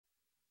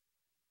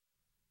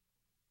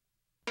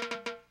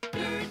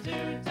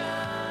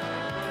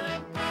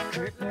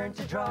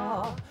learned to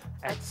draw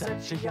at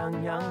such a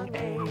young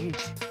age.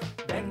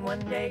 Then one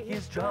day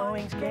his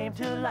drawings came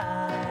to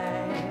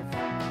life.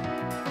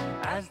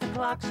 As the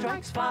clock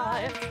strikes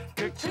 5,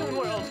 Curtoon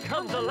World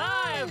comes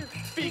alive.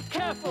 Be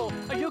careful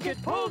or you'll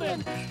get pulled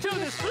into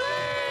the flames.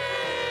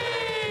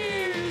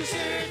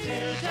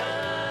 Curtoon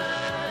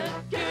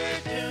time,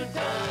 Curtoon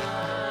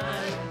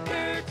time,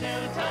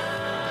 Curtoon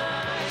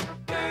time,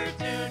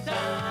 Curtoon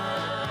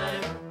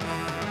time.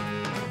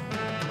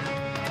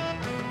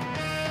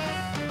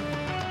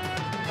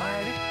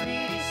 Pirate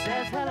Greedy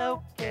says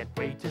hello, can't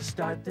wait to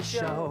start the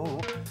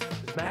show.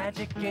 There's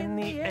magic in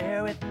the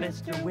air with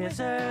Mr.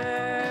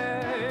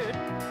 Wizard.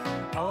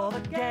 All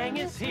the gang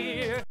is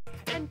here,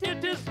 and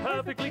it is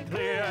perfectly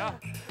clear.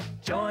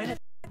 Join us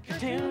at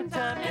Curtoon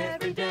time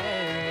every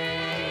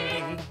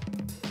day.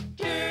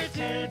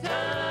 Curtoon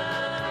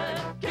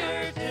time,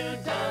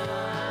 Curtoon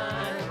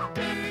time,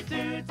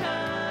 Curtoon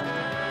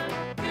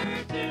time,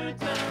 Curtoon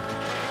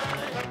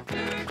time,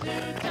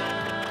 Curtoon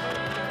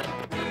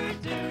time,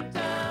 Curtoon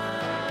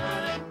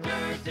time,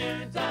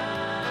 Curtoon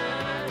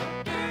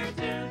time,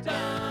 Curtoon time.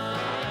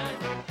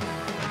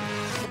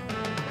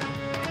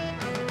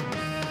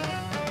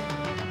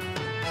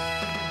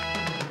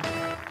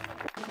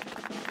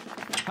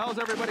 How's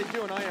everybody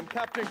doing? I am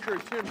Captain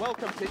Curtoon.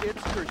 Welcome to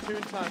It's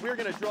Curtoon Time. We're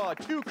going to draw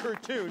 2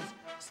 cartoons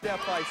step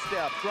by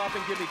step. Drop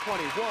and give me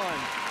 20. 1,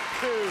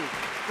 2,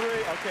 3.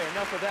 Okay,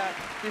 enough of that.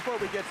 Before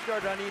we get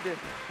started, I need to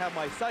have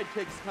my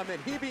sidekicks come in.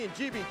 Hebe and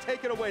GB,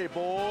 take it away,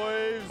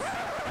 boys.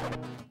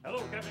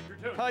 Hello, Captain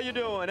Curtoon. How you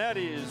doing,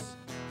 Eddies?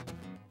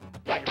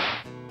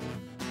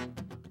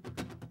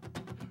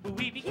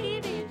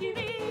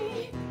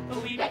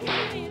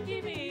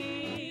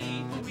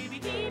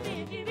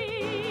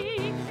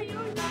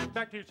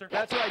 Back to you, sir.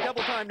 That's right,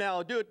 double time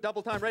now. Do it,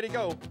 double time, ready,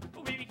 go.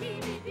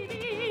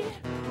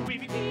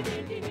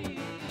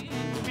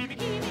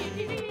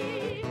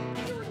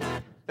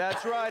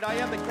 That's right, I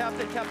am the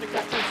captain, Captain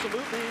Curtoon.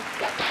 Salute me.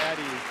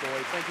 Eddies,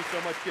 boys, thank you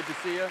so much. Good to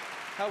see you.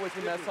 How was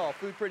the mess hall?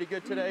 Food pretty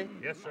good today?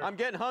 Yes, sir. I'm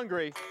getting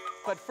hungry,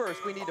 but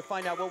first we need to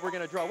find out what we're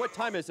going to draw. What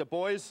time is it,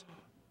 boys?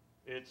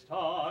 It's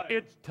time.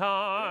 It's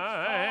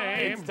time.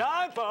 It's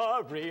time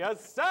for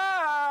research!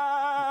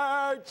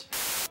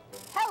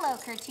 Hello,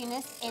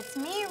 cartoonists. It's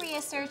me,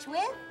 Research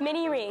with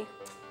Minnie Ree.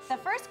 the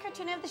first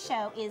cartoon of the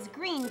show is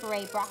green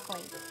beret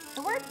broccoli.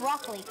 The word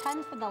broccoli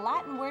comes from the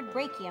Latin word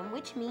brachium,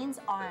 which means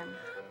arm.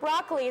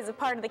 Broccoli is a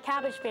part of the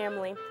cabbage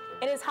family.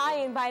 It is high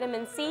in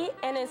vitamin C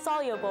and is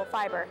soluble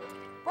fiber.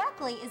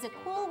 Broccoli is a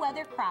cool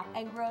weather crop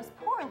and grows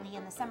poorly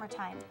in the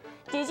summertime.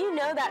 Did you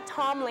know that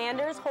Tom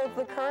Landers holds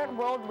the current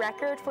world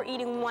record for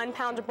eating 1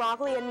 pound of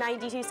broccoli in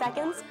 92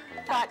 seconds?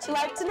 Thought you'd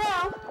like to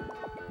know.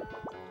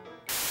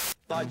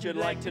 Thought you'd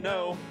like to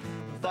know.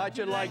 Thought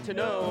you'd like to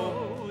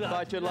know.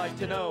 Thought you'd like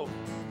to know.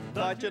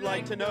 Thought you'd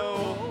like to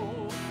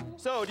know.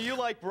 So, do you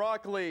like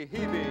broccoli,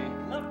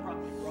 Hebe? Love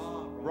broccoli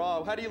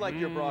Rob, how do you like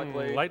your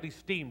broccoli? Lightly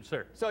steamed,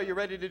 sir. So, you're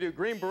ready to do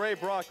green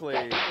beret broccoli.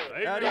 At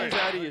right. ease,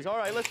 at ease. All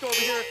right, let's go over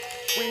here.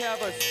 We have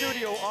a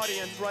studio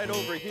audience right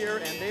over here,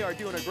 and they are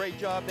doing a great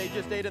job. They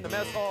just ate in the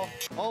mess hall.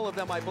 All of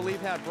them, I believe,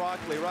 had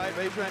broccoli, right?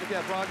 Raise your hand if you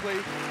had broccoli.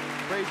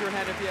 Raise your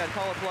hand if you had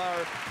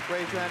cauliflower.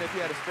 Raise your hand if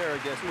you had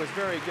asparagus. It was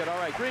very good. All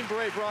right, green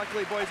beret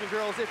broccoli, boys and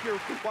girls. If you're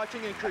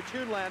watching in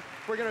Curtoon Land,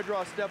 we're going to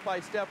draw step by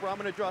step, where I'm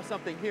going to draw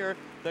something here,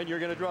 then you're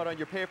going to draw it on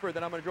your paper,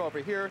 then I'm going to draw over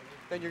here,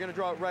 then you're going to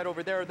draw it right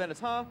over there, then it's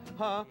ha,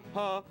 ha,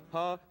 ha,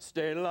 ha,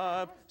 stay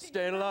alive,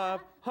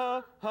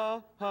 ha,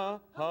 ha, ha,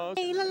 ha.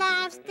 Stay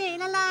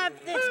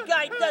alive. This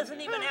guy doesn't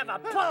even have a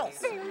pulse.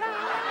 Stay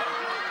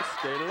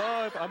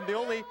alive. I'm the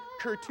only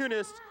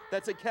cartoonist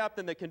that's a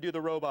captain that can do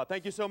the robot.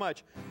 Thank you so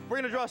much. We're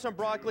going to draw some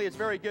broccoli. It's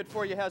very good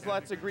for you. It has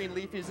lots of green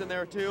leafies in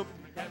there, too.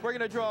 We're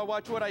going to draw,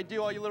 watch what I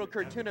do, all you little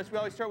cartoonists. We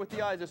always start with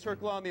the eyes. A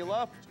circle on the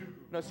left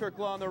and a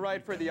circle on the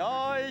right for the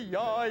eyes.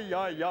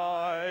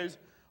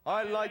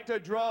 I like to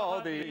draw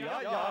the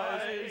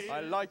eyes.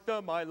 I like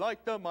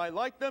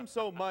them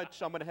so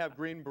much. I'm going to have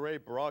green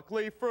beret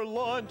broccoli for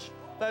lunch.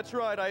 That's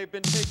right, I've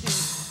been taking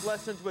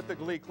lessons with the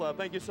Glee Club.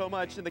 Thank you so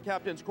much in the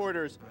captain's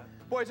quarters.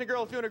 Boys and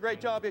girls, doing a great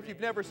job. If you've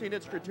never seen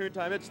It's Curtoon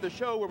Time, it's the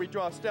show where we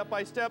draw step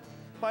by step.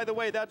 By the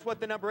way, that's what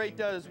the number 8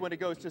 does when it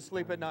goes to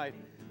sleep at night.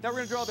 Now we're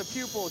going to draw the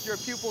pupils. You're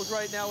pupils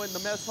right now in the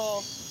mess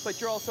hall, but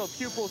you're also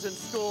pupils in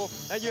school,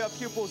 and you have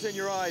pupils in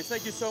your eyes.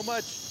 Thank you so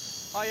much.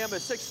 I am a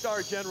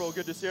 6-star general.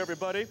 Good to see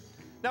everybody.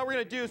 Now what we're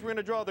going to do is we're going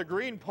to draw the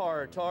green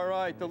part. All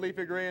right, the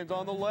leafy greens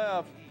on the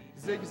left,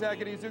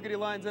 zigzaggity, zoogity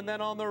lines, and then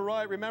on the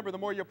right. Remember, the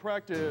more you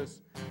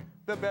practice,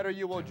 the better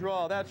you will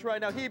draw. That's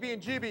right. Now, Hebe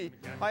and GB,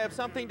 I have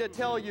something to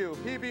tell you.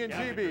 Hebe and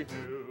GB,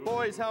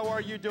 boys, how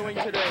are you doing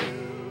today?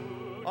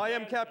 I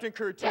am Captain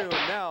Curtoon.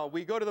 Now,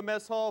 we go to the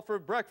mess hall for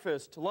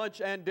breakfast,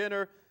 lunch, and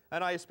dinner,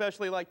 and I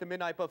especially like the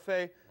midnight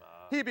buffet.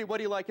 Hebe, what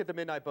do you like at the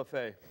midnight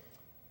buffet?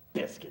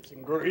 Biscuits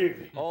and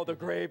gravy. Oh, the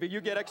gravy. You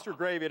get extra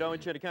gravy,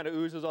 don't you? And it kind of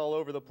oozes all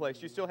over the place.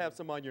 You still have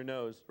some on your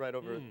nose, right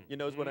over. You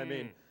knows what I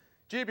mean.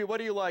 GB, what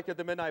do you like at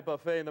the midnight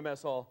buffet in the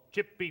mess hall?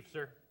 Chip beef,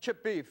 sir.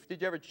 Chip beef.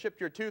 Did you ever chip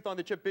your tooth on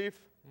the chip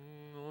beef?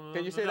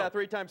 Can you say that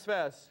 3 times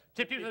fast?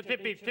 Tip, tip, tip,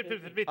 tip, tip,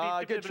 tip,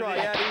 tip, Good try.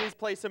 At ease,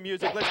 play some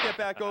music. Let's get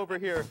back over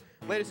here.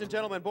 Ladies and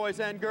gentlemen, boys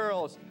and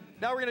girls.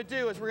 Now what we're going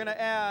to do is we're going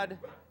to add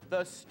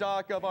the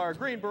stock of our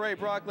Green Beret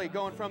broccoli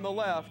going from the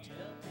left,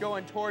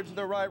 going towards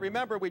the right.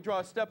 Remember, we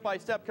draw step by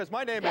step because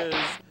my name is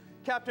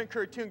Captain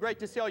Curtoon. Great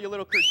to see all you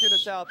little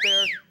cartoonists out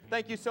there.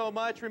 Thank you so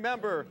much.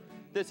 Remember,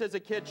 this is a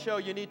kid's show.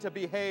 You need to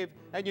behave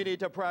and you need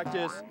to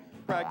practice,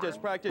 practice,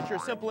 practice your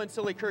simple and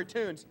silly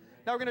cartoons.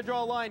 Now we're going to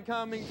draw a line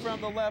coming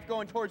from the left,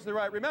 going towards the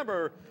right.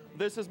 Remember,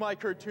 this is my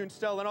cartoon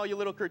style, and all you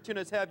little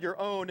cartoonists have your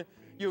own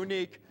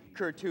unique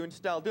cartoon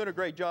style. Doing a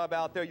great job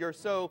out there. You're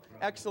so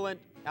excellent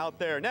out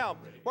there. Now,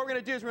 what we're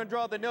going to do is we're going to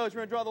draw the nose.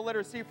 We're going to draw the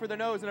letter C for the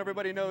nose, and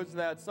everybody knows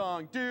that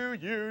song. Do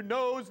you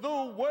knows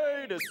the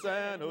way to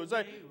San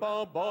Jose?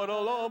 Bum, ba,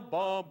 da, lum,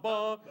 bum,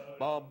 bum,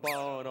 bum,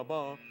 ba, da,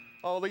 bum.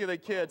 Oh, look at the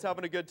kids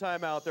having a good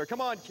time out there. Come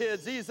on,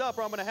 kids, ease up,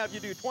 or I'm going to have you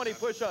do 20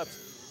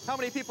 push-ups. How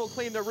many people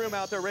cleaned their room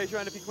out there? Raise your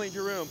hand if you cleaned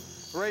your room.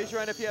 Raise your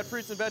hand if you had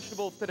fruits and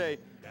vegetables today.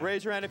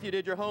 Raise your hand if you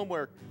did your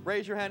homework.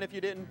 Raise your hand if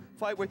you didn't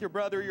fight with your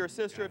brother or your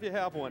sister if you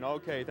have one.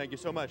 Okay, thank you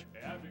so much.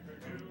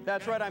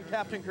 That's right, I'm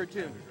Captain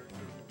Curtoon.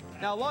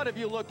 Now, a lot of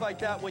you look like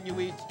that when you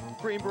eat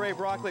Green Beret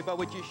broccoli, but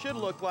what you should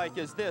look like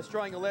is this,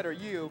 drawing a letter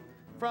U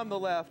from the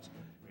left,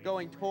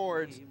 going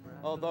towards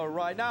the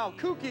right. Now,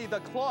 Kooky the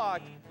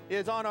clock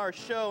is on our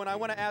show, and I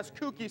want to ask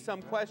Kooky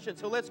some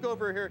questions. So let's go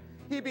over here.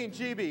 He being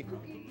GB.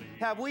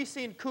 Have we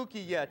seen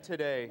Kooky yet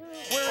today?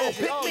 Where is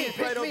he?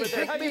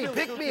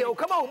 Pick me. Oh,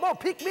 come on,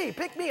 pick me.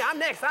 I'm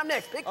next,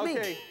 pick me.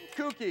 Okay,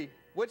 Kooky,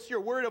 what's your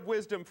word of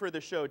wisdom for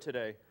the show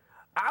today?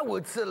 I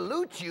would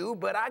salute you,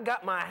 but I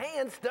got my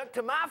hand stuck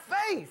to my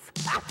face.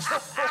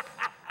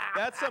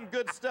 That's some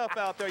good stuff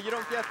out there. You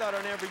don't get that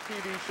on every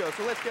TV show.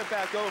 So let's get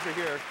back over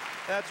here.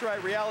 That's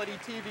right, reality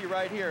TV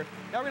right here.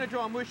 Now we're going to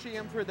draw a mushy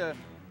M for the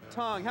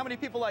tongue. How many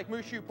people like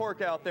mushy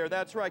pork out there?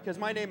 That's right, because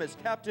my name is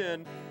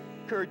Captain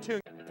Curtoon.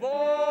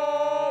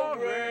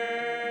 Boring!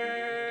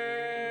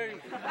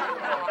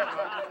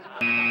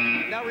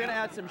 Now we're going to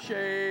add some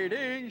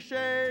shading.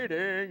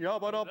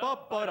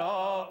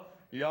 Yabba-da-ba-ba-da.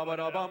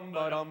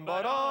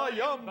 Yabba-da-bum-ba-dum-ba-da.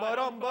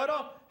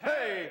 Yum-ba-dum-ba-da.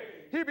 Hey,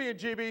 Hebe and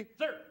GB.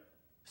 Sir.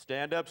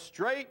 Stand up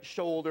straight,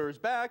 shoulders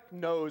back,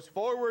 nose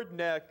forward,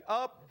 neck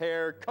up,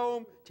 hair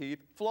comb, teeth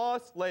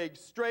floss, legs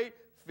straight,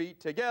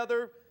 feet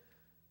together.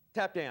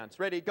 Tap dance.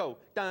 Ready, go.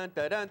 Dun,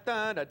 dun, dun,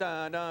 dun, dun,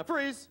 dun, dun.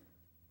 Freeze.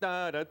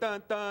 Dun, dun,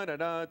 dun, dun, dun,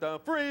 dun, dun.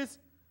 Freeze.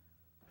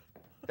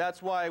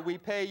 That's why we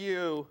pay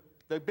you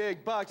the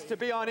big bucks to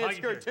be on It's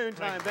Curtoon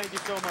Time. Thank you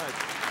so much.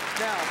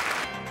 Now,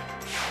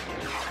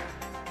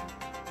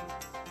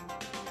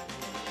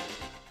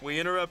 we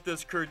interrupt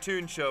this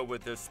cartoon show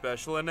with this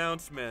special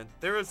announcement.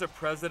 There is a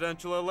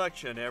presidential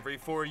election every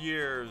 4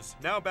 years.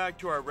 Now back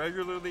to our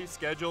regularly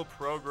scheduled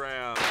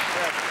program.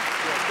 Yes,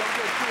 don't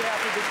get too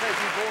happy because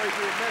you boys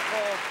are met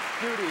all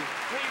duty.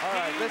 All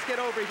right, let's get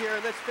over here.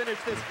 Let's finish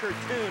this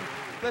cartoon.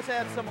 Let's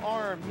add some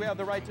arms. We have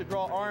the right to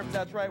draw arms.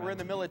 That's right, we're in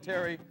the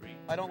military.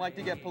 I don't like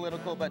to get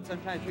political, but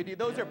sometimes we do.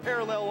 Those are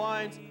parallel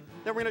lines.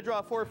 Then we're going to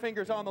draw 4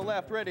 fingers on the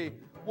left. Ready?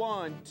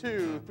 1,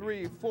 2,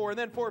 3, 4. And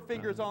then 4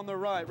 fingers on the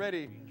right.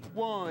 Ready?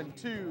 1,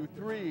 2,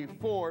 3,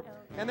 4.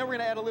 And then we're going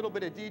to add a little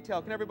bit of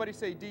detail. Can everybody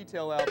say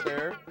detail out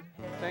there?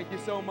 Thank you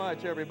so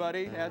much,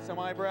 everybody. Add some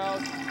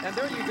eyebrows. And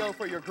there you go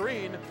for your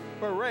Green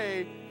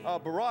Beret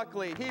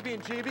broccoli. Hebe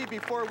and GB,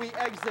 before we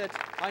exit,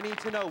 I need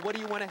to know, what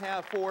do you want to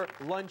have for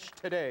lunch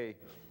today?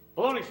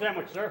 Bologna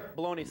sandwich, sir.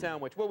 Bologna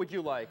sandwich. What would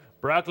you like?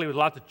 Broccoli with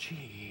lots of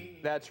cheese.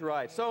 That's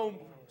right. So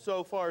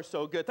far,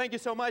 so good. Thank you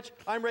so much.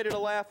 I'm ready to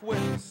laugh with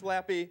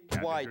Slappy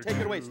White. Take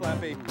it away,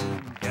 Slappy.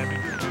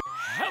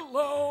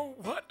 Hello,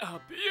 what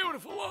a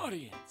beautiful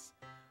audience.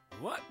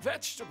 What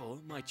vegetable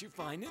might you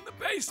find in the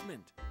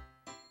basement?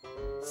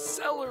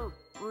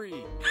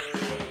 Celery.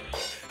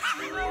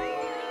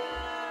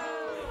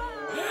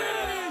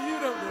 Hey, you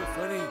don't know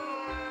funny.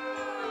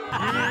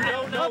 You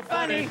don't know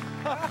funny.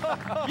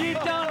 You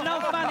don't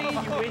know funny.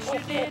 You wish you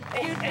did.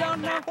 You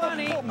don't know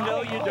funny.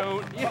 No, you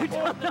don't. You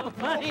don't know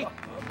funny. You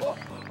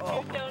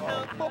don't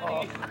know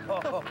funny.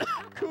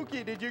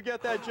 Kooky, did you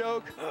get that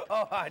joke?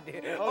 Oh, I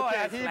did.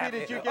 Okay, Hebe,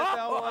 did you get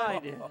that one? I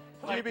did.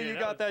 GB, you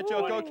got that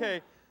joke.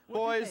 Okay,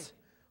 boys.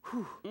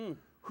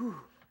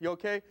 You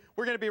okay?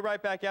 We're going to be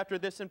right back after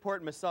this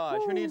important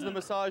massage. Who needs the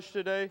massage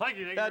today? Thank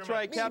you That's very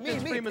right, much.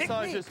 Captain's free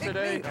massages pick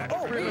today. me.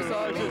 Oh, Free me.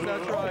 massages,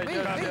 that's right.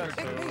 Yes.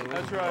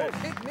 That's right.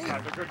 Pick me.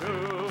 Captain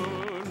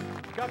Curtoon.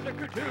 Captain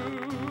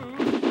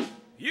Curtoon.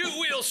 You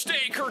will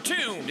stay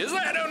cartooned, is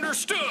that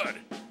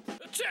understood?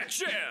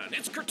 Attention,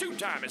 it's Curtoon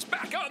Time. It's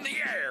back on the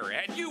air,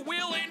 and you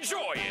will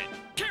enjoy it.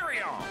 Carry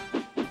on.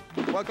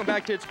 Welcome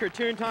back to It's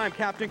Curtoon Time.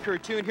 Captain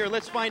Curtoon here.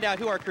 Let's find out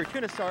who our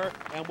cartoonists are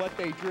and what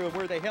they drew and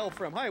where they hail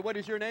from. Hi, what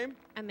is your name?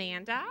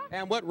 Amanda.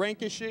 And what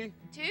rank is she?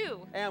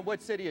 2. And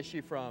what city is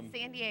she from?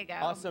 San Diego.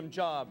 Awesome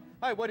job.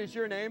 Hi, what is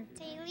your name?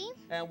 Taylor.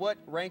 And what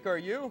rank are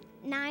you?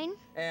 9.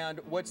 And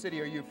what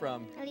city are you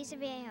from? Alicia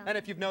Viejo. And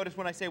if you've noticed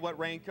when I say what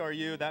rank are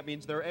you, that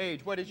means their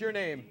age. What is your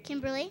name?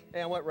 Kimberly.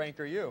 And what rank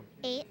are you?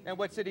 8. And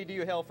what city do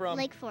you hail from?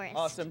 Lake Forest.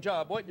 Awesome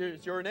job. What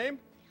is your name?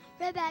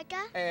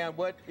 Rebecca. And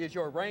what is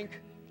your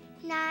rank?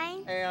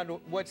 9. And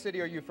what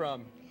city are you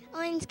from?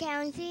 Orange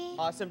County.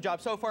 Awesome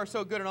job. So far,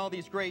 so good on all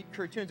these great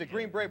cartoons at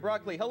Green Beret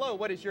Broccoli. Hello,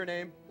 what is your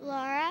name?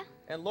 Laura.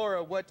 And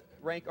Laura, what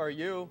rank are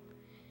you?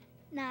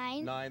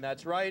 9. 9,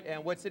 that's right.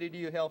 And what city do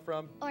you hail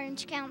from?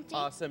 Orange County.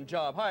 Awesome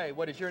job. Hi,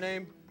 what is your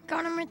name?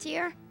 Connor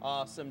Matier.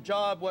 Awesome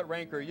job. What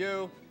rank are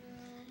you?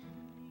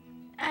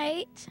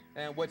 8.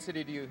 And what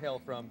city do you hail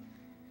from?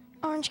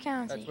 Orange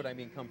County. That's what I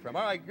mean come from.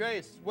 All right,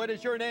 Grace, what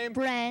is your name?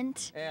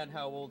 Brent. And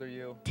how old are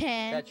you?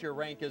 10. That's your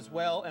rank as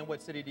well. And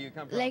what city do you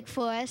come from? Lake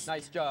Forest.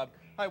 Nice job.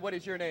 Hi, what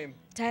is your name?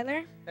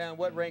 Tyler. And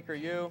what rank are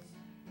you?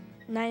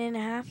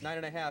 9.5.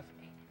 9.5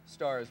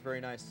 stars. Very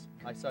nice.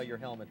 I saw your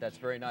helmet. That's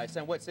very nice.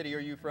 And what city are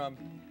you from?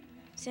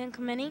 San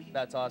Clemente.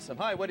 That's awesome.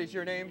 Hi, what is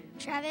your name?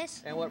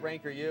 Travis. And what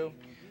rank are you?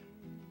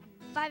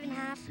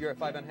 5.5. You're a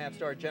 5.5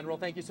 star general.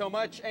 Thank you so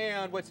much.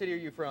 And what city are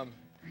you from?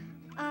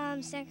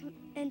 San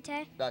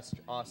Clemente. That's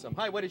awesome.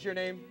 Hi, what is your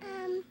name?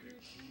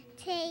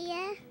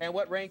 Taya. And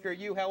what rank are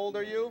you? How old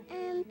are you?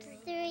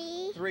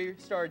 3.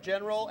 3-star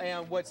general.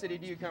 And what city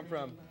do you come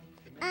from?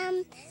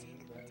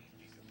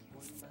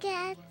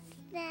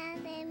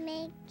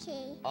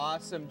 Mickey.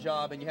 Awesome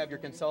job. And you have your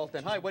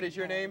consultant. Hi, what is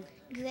your name?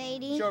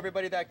 Grady. Show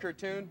everybody that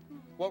cartoon.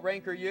 What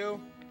rank are you?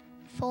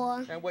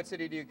 4. And what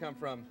city do you come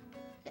from?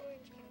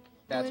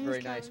 That's Orange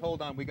very nice. County.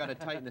 Hold on, we got to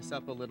tighten this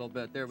up a little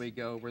bit. There we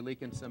go. We're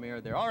leaking some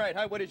air there. All right,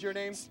 hi, what is your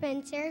name?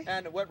 Spencer.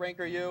 And what rank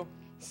are you?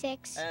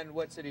 6. And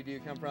what city do you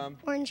come from?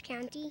 Orange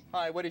County.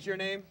 Hi, what is your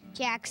name?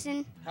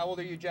 Jackson. How old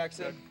are you,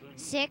 Jackson?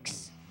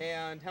 6.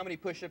 And how many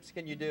push-ups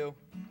can you do?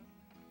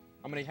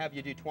 I'm going to have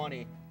you do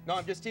 20. No,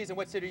 I'm just teasing.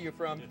 What city are you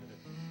from?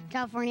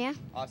 California.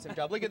 Awesome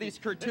job. Look at these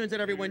cartoons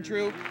that everyone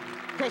drew.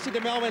 Krusty the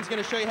Mailman's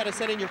going to show you how to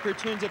set in your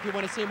cartoons if you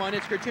want to see them on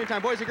It's Cartoon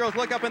Time. Boys and girls,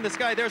 look up in the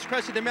sky. There's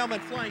Krusty the Mailman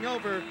flying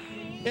over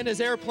in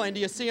his airplane. Do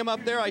you see him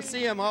up there? I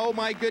see him. Oh,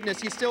 my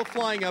goodness. He's still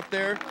flying up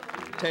there.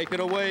 Take it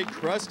away,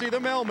 Krusty the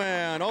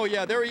Mailman. Oh,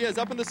 yeah, there he is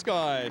up in the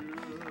sky.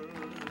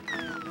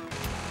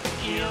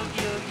 Yo, yo,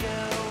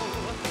 yo.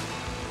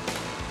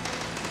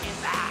 In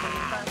the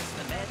mailbox,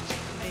 the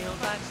magic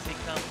mailbox, they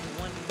come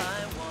one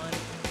by one.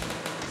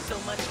 So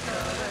much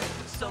color,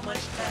 so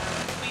much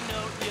talent, we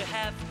know you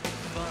have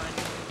fun.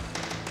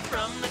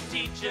 From the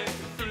teacher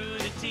through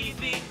the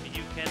TV,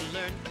 you can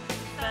learn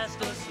fast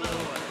or slow.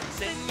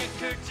 Send your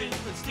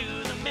cartoons to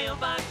the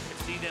mailbox and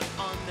see them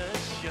on the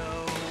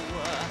show.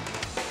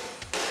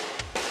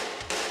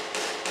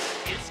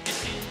 It's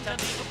Cartoon Time,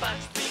 Eagle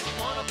Box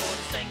 3104,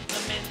 San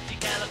Clemente,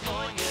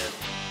 California.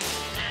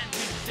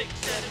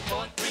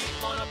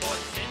 9267431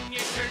 aboard, send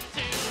your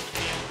cartoons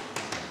here.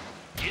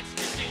 It's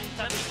Cartoon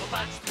Time, Eagle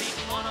Box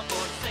 3104,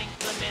 San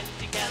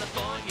Clemente,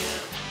 California.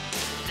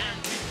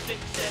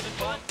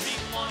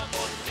 9267431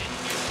 aboard, send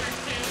your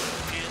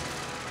cartoons here.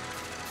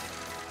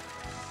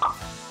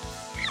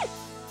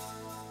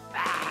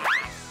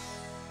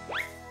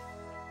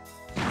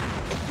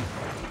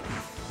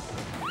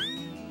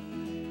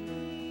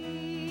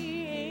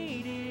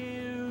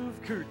 Creative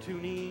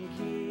cartooning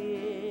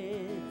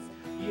kids,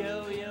 yo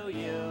yo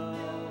yo.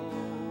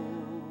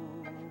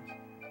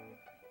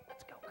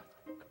 Let's go.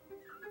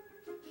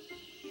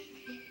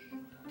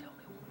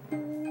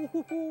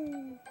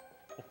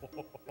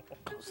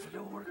 Close the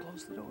door.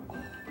 Close the door.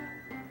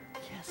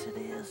 Yes, it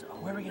is. Oh,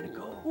 where are we gonna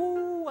go?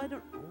 Ooh, I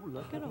don't. Oh,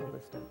 look at all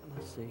this stuff.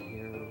 Let's see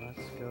here.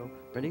 Let's go.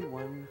 Ready?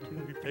 1,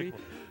 2, 3.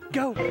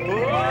 Go!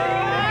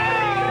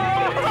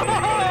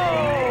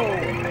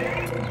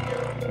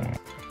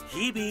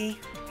 GB.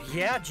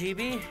 Yeah,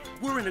 GB.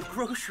 We're in a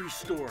grocery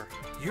store.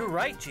 You're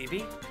right,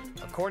 GB.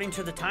 According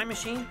to the time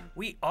machine,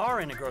 we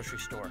are in a grocery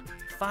store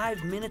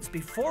 5 minutes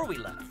before we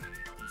left.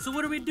 So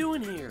what are we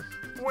doing here?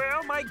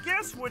 Well, my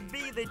guess would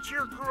be that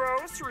you're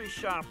grocery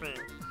shopping.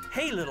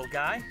 Hey, little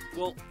guy.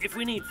 Well, if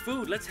we need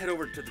food, let's head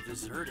over to the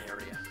dessert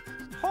area.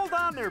 Hold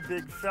on there,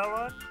 big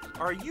fella.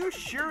 Are you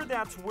sure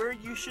that's where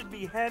you should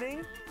be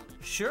heading?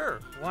 Sure,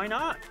 why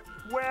not?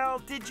 Well,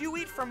 did you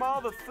eat from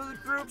all the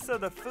food groups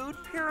of the food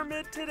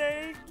pyramid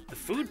today? The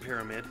food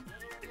pyramid?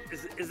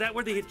 Is that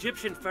where the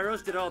Egyptian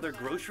pharaohs did all their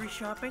grocery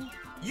shopping?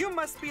 You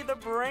must be the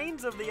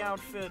brains of the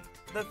outfit.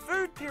 The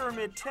food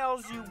pyramid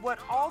tells you what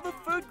all the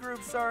food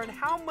groups are and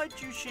how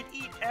much you should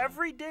eat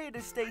every day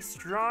to stay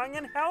strong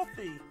and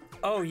healthy.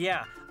 Oh,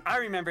 yeah. I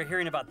remember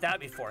hearing about that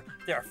before.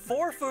 There are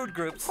 4 food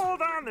groups.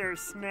 Hold on there,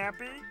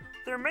 Snappy.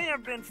 There may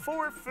have been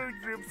 4 food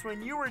groups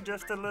when you were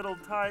just a little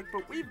tyke,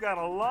 but we've got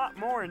a lot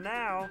more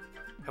now.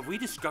 Have we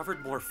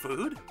discovered more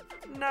food?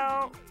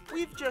 No,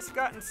 we've just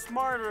gotten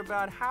smarter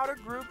about how to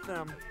group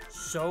them.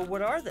 So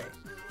what are they?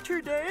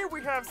 Today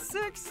we have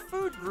 6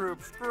 food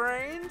groups.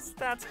 Grains,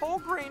 that's whole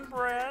grain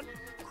bread,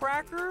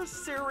 crackers,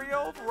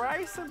 cereal,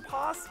 rice, and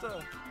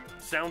pasta.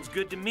 Sounds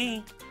good to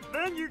me.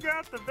 Then you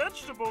got the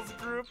vegetables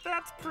group.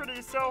 That's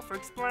pretty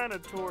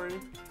self-explanatory.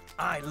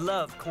 I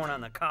love corn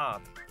on the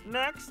cob.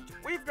 Next,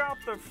 we've got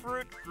the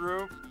fruit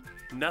group.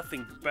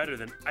 Nothing better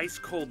than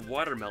ice-cold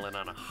watermelon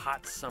on a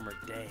hot summer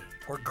day.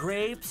 Or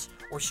grapes,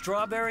 or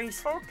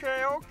strawberries.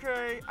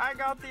 Okay, I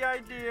got the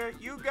idea.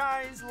 You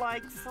guys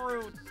like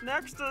fruit.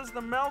 Next is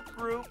the milk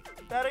group.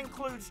 That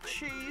includes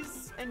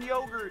cheese and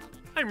yogurt.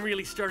 I'm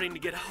really starting to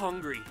get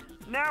hungry.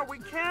 Now, we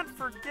can't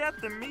forget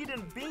the meat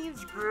and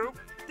beans group.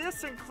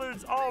 This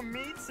includes all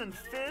meats and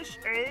fish,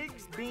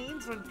 eggs,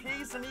 beans and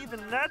peas, and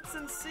even nuts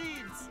and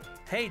seeds.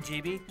 Hey,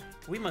 GB,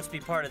 we must be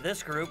part of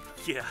this group.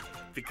 Yeah,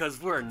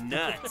 because we're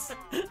nuts.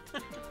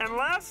 And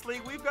lastly,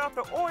 we've got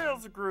the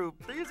oils group.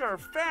 These are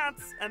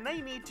fats, and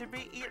they need to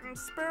be eaten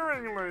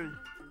sparingly.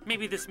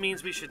 Maybe this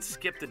means we should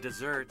skip the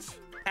desserts.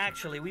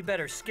 Actually, we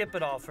better skip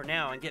it all for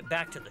now and get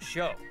back to the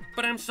show.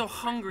 But I'm so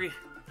hungry.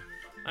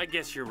 I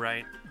guess you're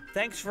right.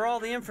 Thanks for all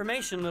the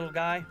information, little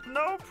guy.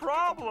 No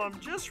problem.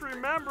 Just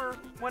remember,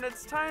 when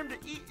it's time to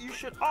eat, you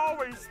should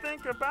always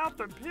think about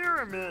the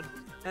pyramid.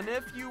 And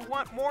if you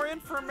want more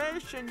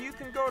information, you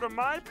can go to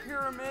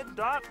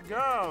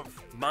mypyramid.gov.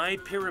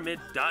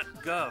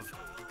 Mypyramid.gov.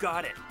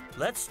 Got it.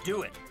 Let's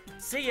do it.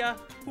 See ya.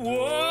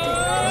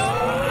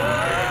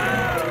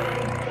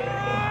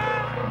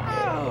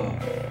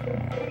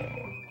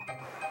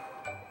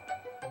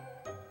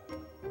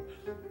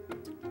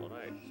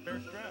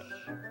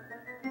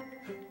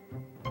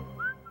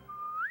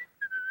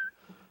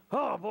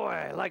 Oh boy,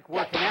 I like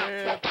working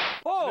out.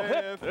 Oh,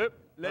 hip, hip,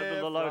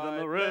 Lift, the light and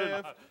the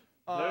red.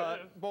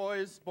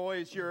 Boys,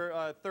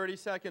 you're 30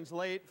 seconds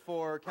late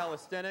for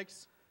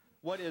calisthenics.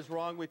 What is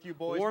wrong with you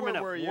boys? Warming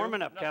Where were you?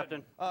 Warming up,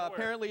 Captain.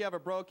 Apparently you have a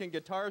broken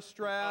guitar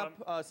strap.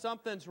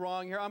 Something's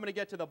wrong here. I'm going to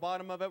get to the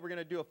bottom of it. We're going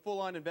to do a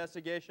full-on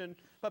investigation.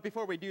 But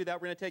before we do that,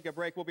 we're going to take a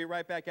break. We'll be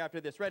right back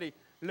after this. Ready?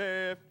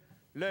 Lift,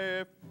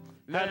 lift,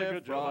 Had a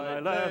good job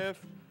and I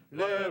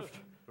left.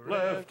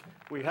 Left.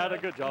 We had a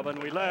good job and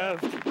we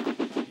left.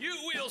 You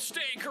will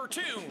stay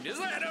cartooned, is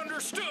that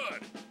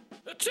understood?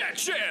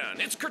 Attention!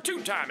 It's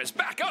Curtoon time is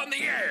back on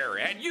the air,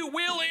 and you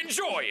will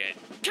enjoy it.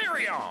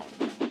 Carry on!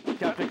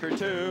 Captain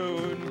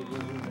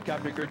Curtoon,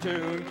 Captain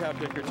Curtoon,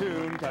 Captain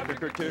Curtoon, Captain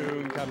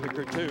Curtoon, Captain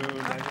Curtoon,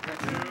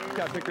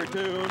 Captain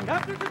Curtoon,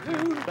 Captain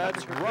Curtoon.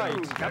 That's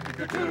right. Captain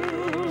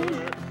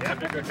Curtoon.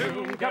 Captain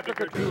Curtoon. Captain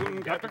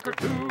Curtoon. Captain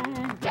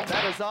Curtoon.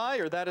 That is I,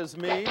 or that is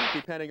me,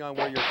 depending on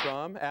where you're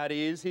from. At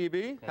ease,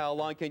 Hebe. How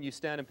long can you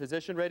stand in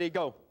position? Ready,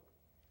 go.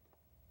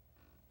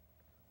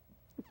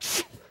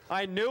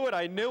 I knew it.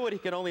 He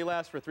can only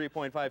last for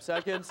 3.5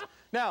 seconds.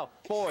 Now,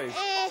 boys,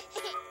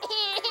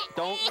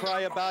 don't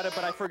cry about it,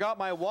 but I forgot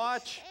my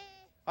watch.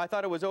 I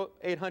thought it was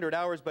 800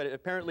 hours, but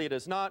apparently it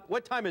is not.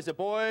 What time is it,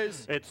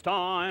 boys? It's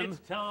time. It's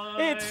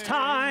time. It's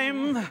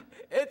time.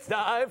 It's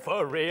time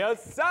for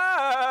research.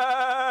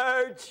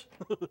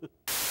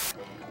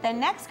 The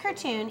next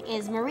cartoon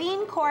is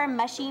Marine Corps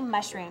Mushy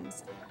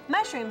Mushrooms.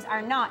 Mushrooms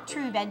are not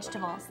true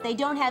vegetables. They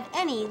don't have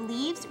any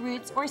leaves,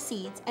 roots, or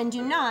seeds, and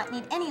do not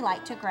need any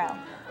light to grow.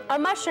 A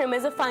mushroom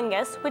is a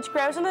fungus which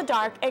grows in the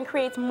dark and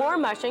creates more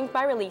mushrooms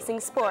by releasing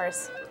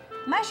spores.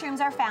 Mushrooms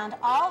are found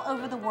all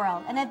over the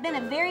world and have been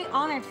a very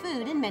honored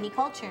food in many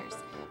cultures.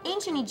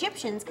 Ancient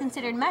Egyptians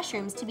considered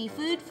mushrooms to be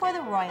food for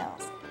the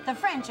royals. The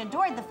French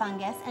adored the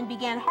fungus and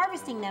began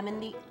harvesting them in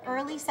the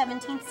early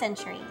 17th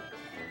century.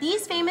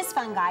 These famous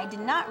fungi did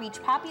not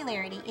reach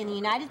popularity in the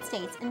United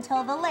States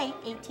until the late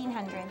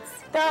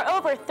 1800s. There are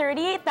over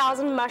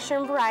 38,000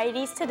 mushroom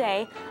varieties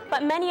today,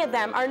 but many of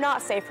them are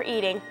not safe for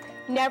eating.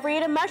 Never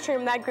eat a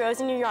mushroom that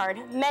grows in your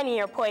yard.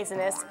 Many are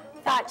poisonous.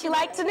 Thought you'd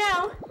like to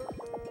know?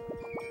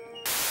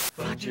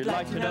 Thought you'd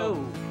like to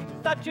know.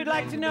 Thought you'd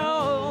like to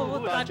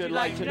know. Thought you'd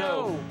like to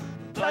know.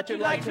 Thought you'd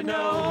like to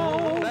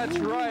know. That's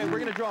right. We're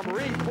going to draw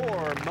Marine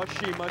Corps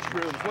mushy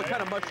mushrooms. What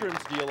kind of mushrooms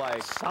do you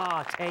like?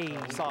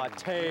 Sauteed.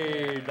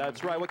 Sauteed.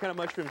 That's right. What kind of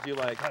mushrooms do you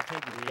like?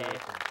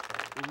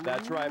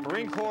 That's right.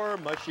 Marine Corps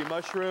mushy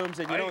mushrooms.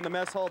 And you know in the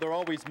mess hall, they're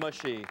always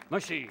mushy.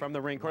 Mushy. From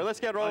the Marine Corps. Let's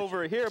get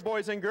over here,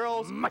 boys and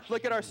girls.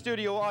 Look at our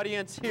studio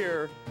audience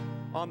here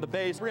on the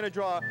base. We're going to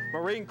draw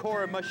Marine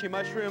Corps mushy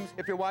mushrooms.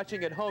 If you're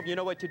watching at home, you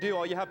know what to do.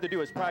 All you have to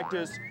do is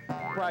practice,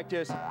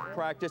 practice,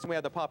 practice. And we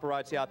have the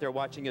paparazzi out there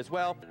watching as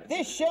well.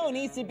 This show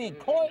needs to be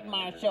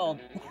court-martialed.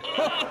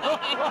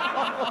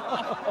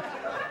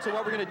 So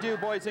what we're going to do,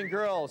 boys and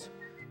girls,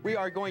 we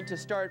are going to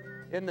start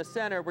in the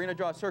center. We're going to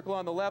draw a circle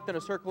on the left and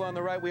a circle on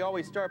the right. We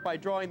always start by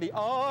drawing the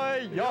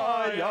eyes.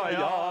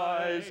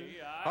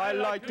 I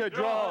like to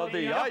draw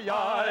the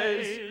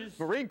eyes.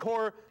 Marine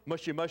Corps,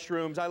 mushy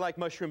mushrooms. I like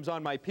mushrooms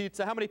on my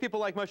pizza. How many people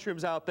like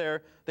mushrooms out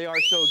there? They are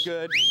so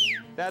good.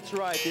 That's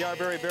right. They are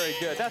very, very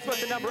good. That's what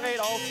the number 8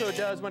 also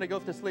does when it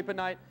goes to sleep at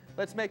night.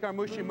 Let's make our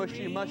mushy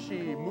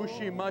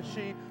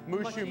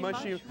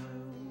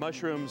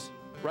mushrooms.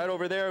 Right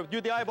over there.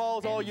 Do the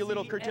eyeballs, all you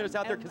little cartoonists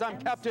out there, because I'm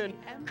Captain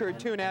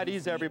Curtoon at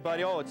ease,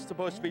 everybody. Oh, it's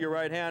supposed to be your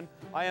right hand.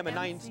 I am a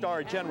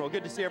 9-star general.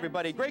 Good to see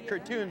everybody. Great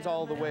cartoons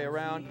all the way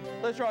around.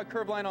 Let's draw a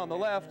curved line on the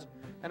left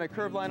and a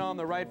curved line on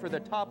the right for the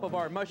top of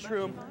our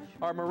mushroom,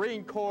 our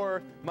Marine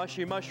Corps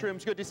mushy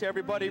mushrooms. Good to see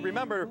everybody.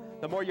 Remember,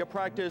 the more you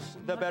practice,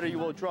 the better you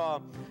will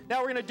draw. Now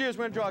what we're going to do is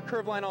we're going to draw a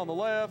curved line on the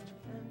left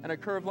and a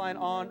curved line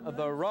on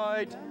the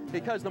right,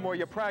 because the more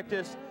you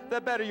practice, the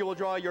better you will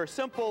draw your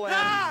simple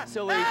and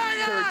silly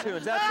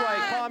cartoons. That's right,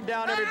 calm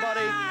down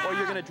everybody, or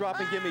you're gonna drop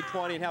and give me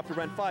 20 and have to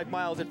run 5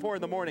 miles at 4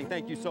 in the morning.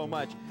 Thank you so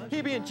much.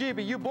 Hebe and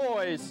GB, you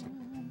boys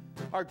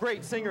are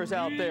great singers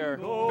out there.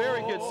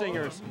 Very good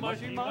singers. No,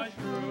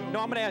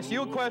 I'm gonna ask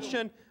you a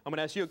question,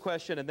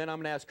 and then I'm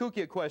gonna ask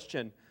Kooky a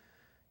question.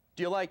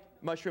 Do you like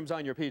mushrooms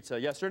on your pizza,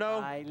 yes or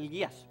no?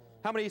 Yes.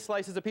 How many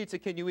slices of pizza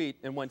can you eat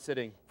in one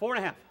sitting?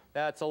 4.5.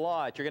 That's a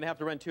lot. You're gonna have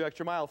to run 2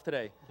 extra miles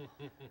today.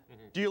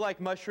 Do you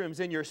like mushrooms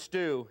in your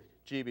stew,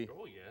 GB?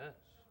 Oh, yes.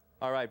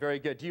 All right, very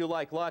good. Do you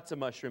like lots of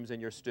mushrooms in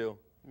your stew?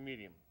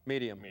 Medium.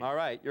 Medium. All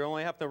right, you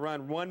only have to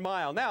run 1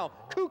 mile. Now,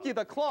 Kooky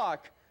the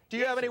clock, do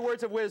you have any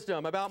words of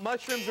wisdom about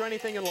mushrooms or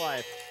anything in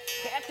life?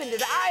 Captain,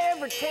 did I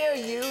ever tell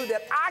you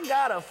that I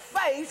got a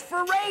face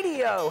for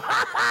radio?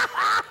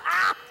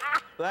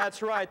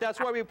 That's right. That's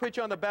why we put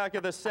you on the back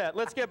of the set.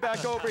 Let's get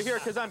back over here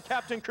because I'm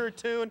Captain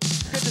Curtoon.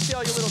 Good to see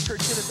all you little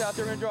cartoonists out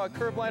there. We're going to draw a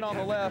curved line on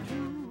the left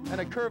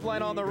and a curved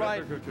line on the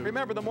right.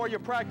 Remember, the more you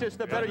practice,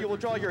 the better you will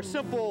draw your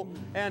simple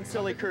and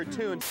silly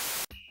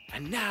cartoons.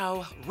 And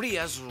now,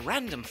 Ria's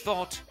random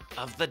thought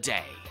of the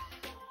day.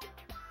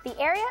 The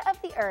area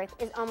of the Earth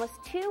is almost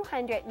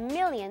 200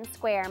 million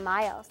square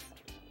miles.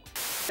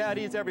 At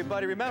ease,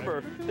 everybody.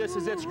 Remember, this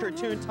is It's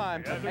Curtoon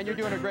time, and you're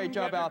doing a great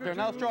job out there.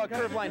 Now let's draw a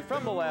curved line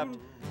from the left,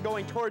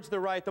 going towards the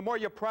right. The more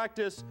you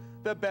practice,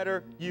 the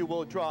better you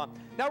will draw.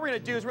 Now what we're going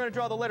to do is we're going to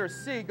draw the letter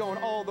C going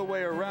all the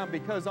way around,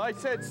 because I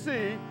said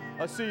C,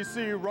 a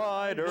CC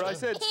rider. I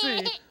said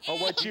C,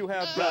 what you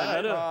have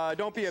done.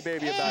 Don't be a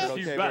baby about it,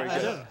 okay? Very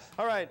good.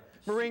 All right,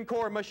 Marine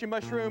Corps, mushy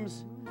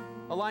mushrooms.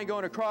 A line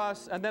going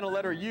across, and then a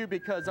letter U,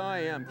 because I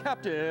am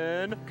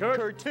Captain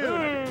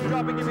Curtoon.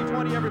 Drop and give me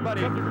 20,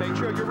 everybody. Make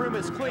sure your room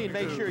is clean.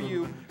 Make sure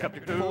you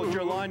fold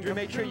your laundry.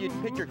 Make sure you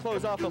pick your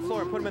clothes off the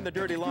floor and put them in the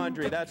dirty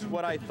laundry. That's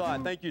what I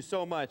thought. Thank you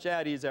so much.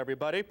 At ease,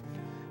 everybody.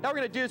 Now what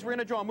we're going to do is we're going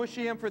to draw a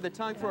mushy M for the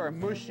tongue for our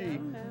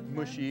mushy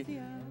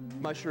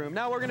mushroom.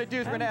 Now what we're going to do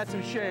is we're going to add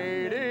some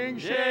shading.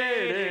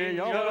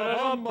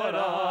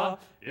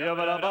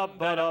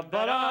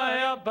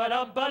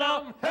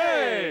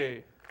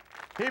 Hey!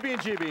 Hebe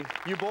and GB,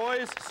 you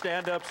boys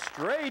stand up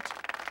straight.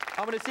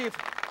 I'm going to see if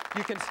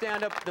you can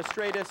stand up the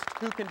straightest.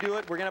 Who can do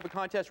it? We're going to have a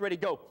contest. Ready,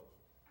 go.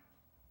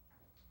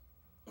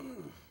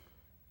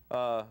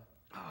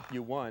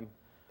 You won.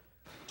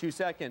 2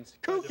 seconds.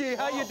 Kooky,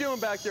 how you doing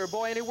back there,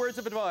 boy? Any words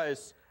of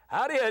advice?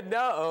 How do you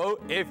know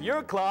if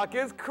your clock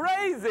is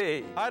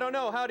crazy? I don't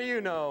know. How do you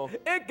know?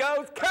 It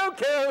goes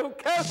cuckoo,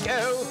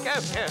 cuckoo,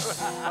 cuckoo.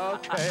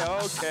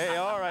 Okay.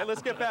 All right,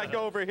 let's get back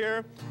over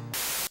here.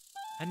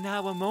 And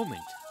now a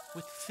moment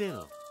with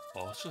Phil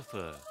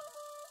Ossifer.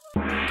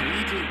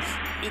 Greetings,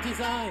 it is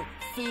I,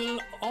 Phil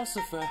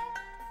Ossifer.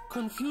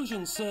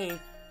 Confusion say,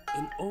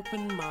 an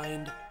open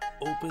mind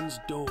opens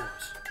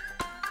doors.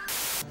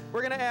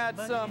 We're going to add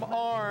some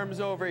arms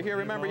over here.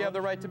 Remember, you have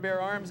the right to bear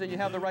arms and you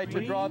have the right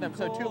to draw them.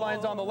 So 2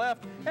 lines on the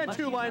left and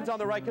 2 lines on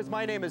the right, because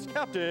my name is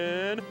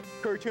Captain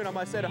Curtoon. I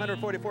must say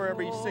 144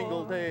 every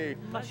single day,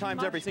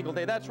 times every single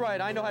day. That's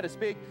right, I know how to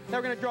speak. Now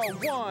we're going to draw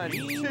 1,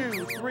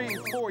 2, 3,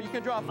 4. You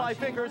can draw 5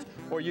 fingers,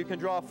 or you can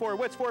draw 4.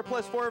 What's 4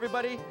 plus 4,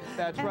 everybody?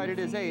 That's right, it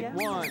is 8.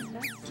 1,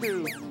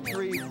 2,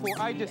 3, 4.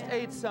 I just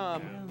ate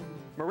some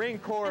Marine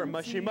Corps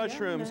mushy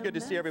mushrooms. Good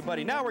to see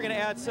everybody. Now we're going to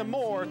add some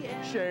more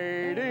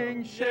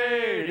shading.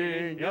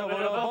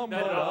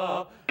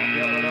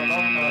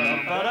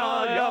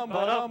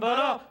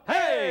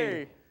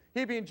 Hey!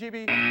 Hebe and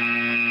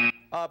GB.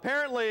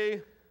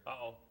 Apparently,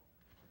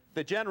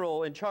 the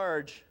general in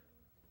charge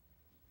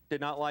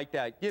did not like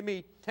that. Give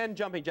me 10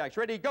 jumping jacks.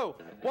 Ready, go.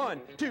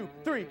 1, 2,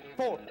 3,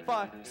 4,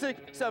 5,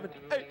 6, 7,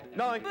 8,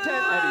 9, 10.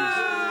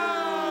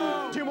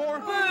 Eddies. 2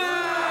 more.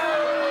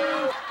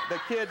 The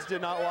kids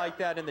did not like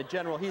that, and the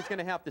general, he's going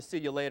to have to see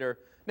you later.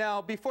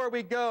 Now, before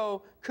we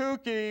go,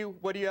 Kooky,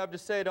 what do you have to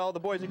say to all the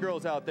boys and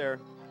girls out there?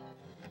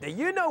 Do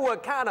you know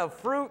what kind of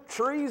fruit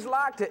trees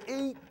like to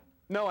eat?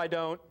 No, I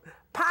don't.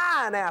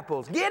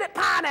 Pineapples. Get it?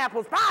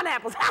 Pineapples,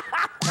 pineapples.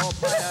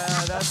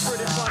 That's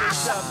pretty funny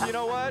stuff. You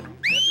know what?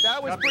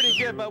 That was pretty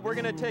good, but we're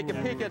going to take a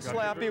peek at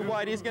Slappy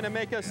White. He's going to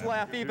make us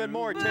laugh even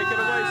more. Take it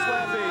away,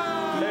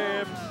 Slappy.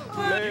 Left,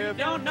 You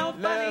don't know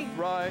funny. left,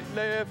 right,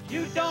 left.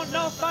 You don't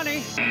know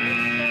funny.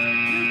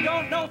 You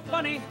don't know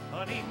funny.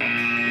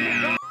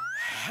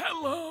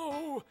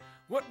 Hello!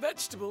 What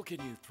vegetable can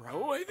you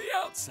throw away the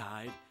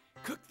outside,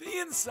 cook the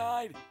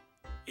inside,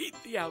 eat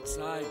the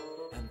outside,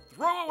 and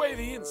throw away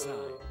the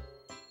inside?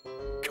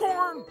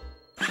 Corn!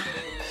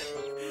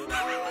 You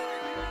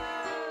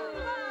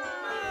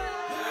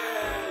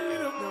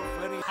don't know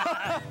funny.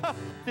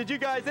 Did you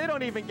guys, they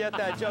don't even get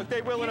that joke.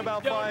 They will in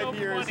about 5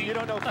 years. You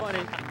don't know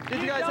funny.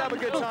 Did you guys have a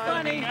good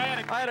time?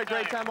 I had a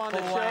great time on the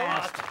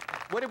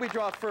show. What did we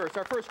draw first?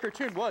 Our first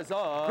cartoon was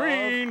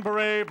Green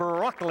Beret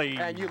Broccoli.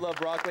 And you love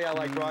broccoli. I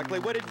like broccoli.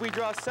 What did we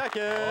draw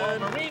second?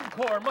 Marine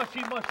Corps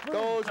mushy mushrooms.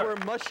 Those were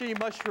mushy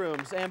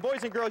mushrooms. And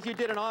boys and girls, you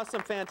did an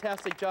awesome,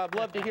 fantastic job.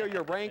 Love to hear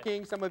your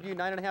rankings. Some of you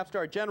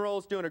 9.5-star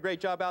generals doing a great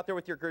job out there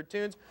with your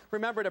cartoons.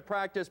 Remember to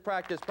practice,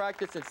 practice,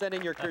 practice, and send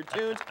in your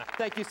cartoons.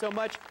 Thank you so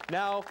much.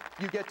 Now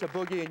you get to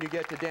boogie and you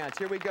get to dance.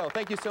 Here we go.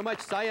 Thank you so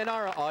much.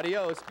 Sayonara.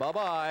 Adios.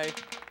 Bye-bye.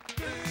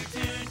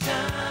 Curtoon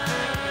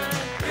time.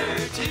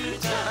 Curtoon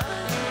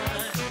time.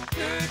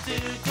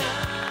 Curtoon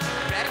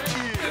time.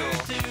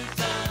 Curtoon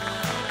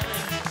time.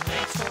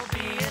 Thanks for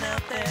being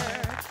out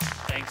there.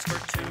 Thanks for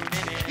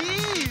tuning in.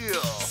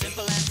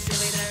 Simple and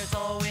silly, there's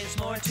always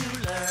more to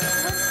learn.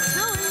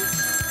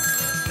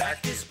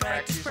 Practice,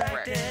 practice,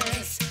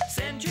 practice.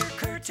 Send your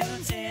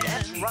cartoons in.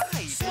 That's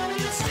right. So you'll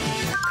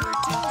see your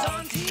cartoons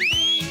on TV.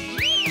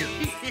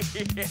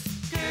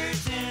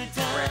 Curtoon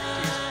time.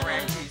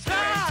 Practice,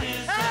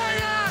 practice,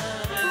 practice.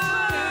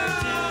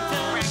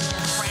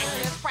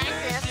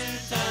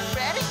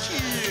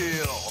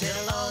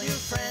 Tell all your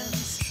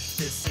friends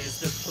this is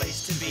the place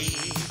to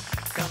be.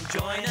 Come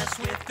join us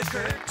with the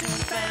Curtoon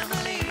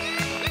family.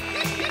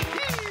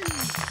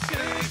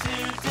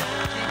 Curtoon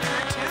time.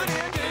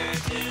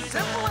 Curtoon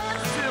Simple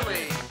and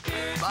silly.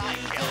 Bye,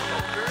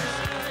 Cowpokers.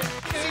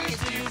 See you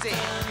Tuesday,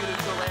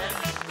 Cuticle.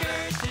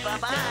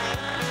 Bye-bye.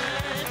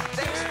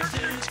 Thanks for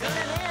tuning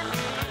in.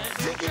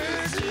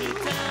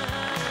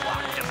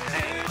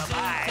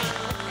 Bye-bye.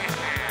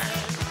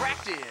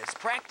 Practice,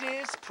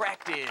 practice,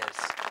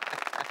 practice.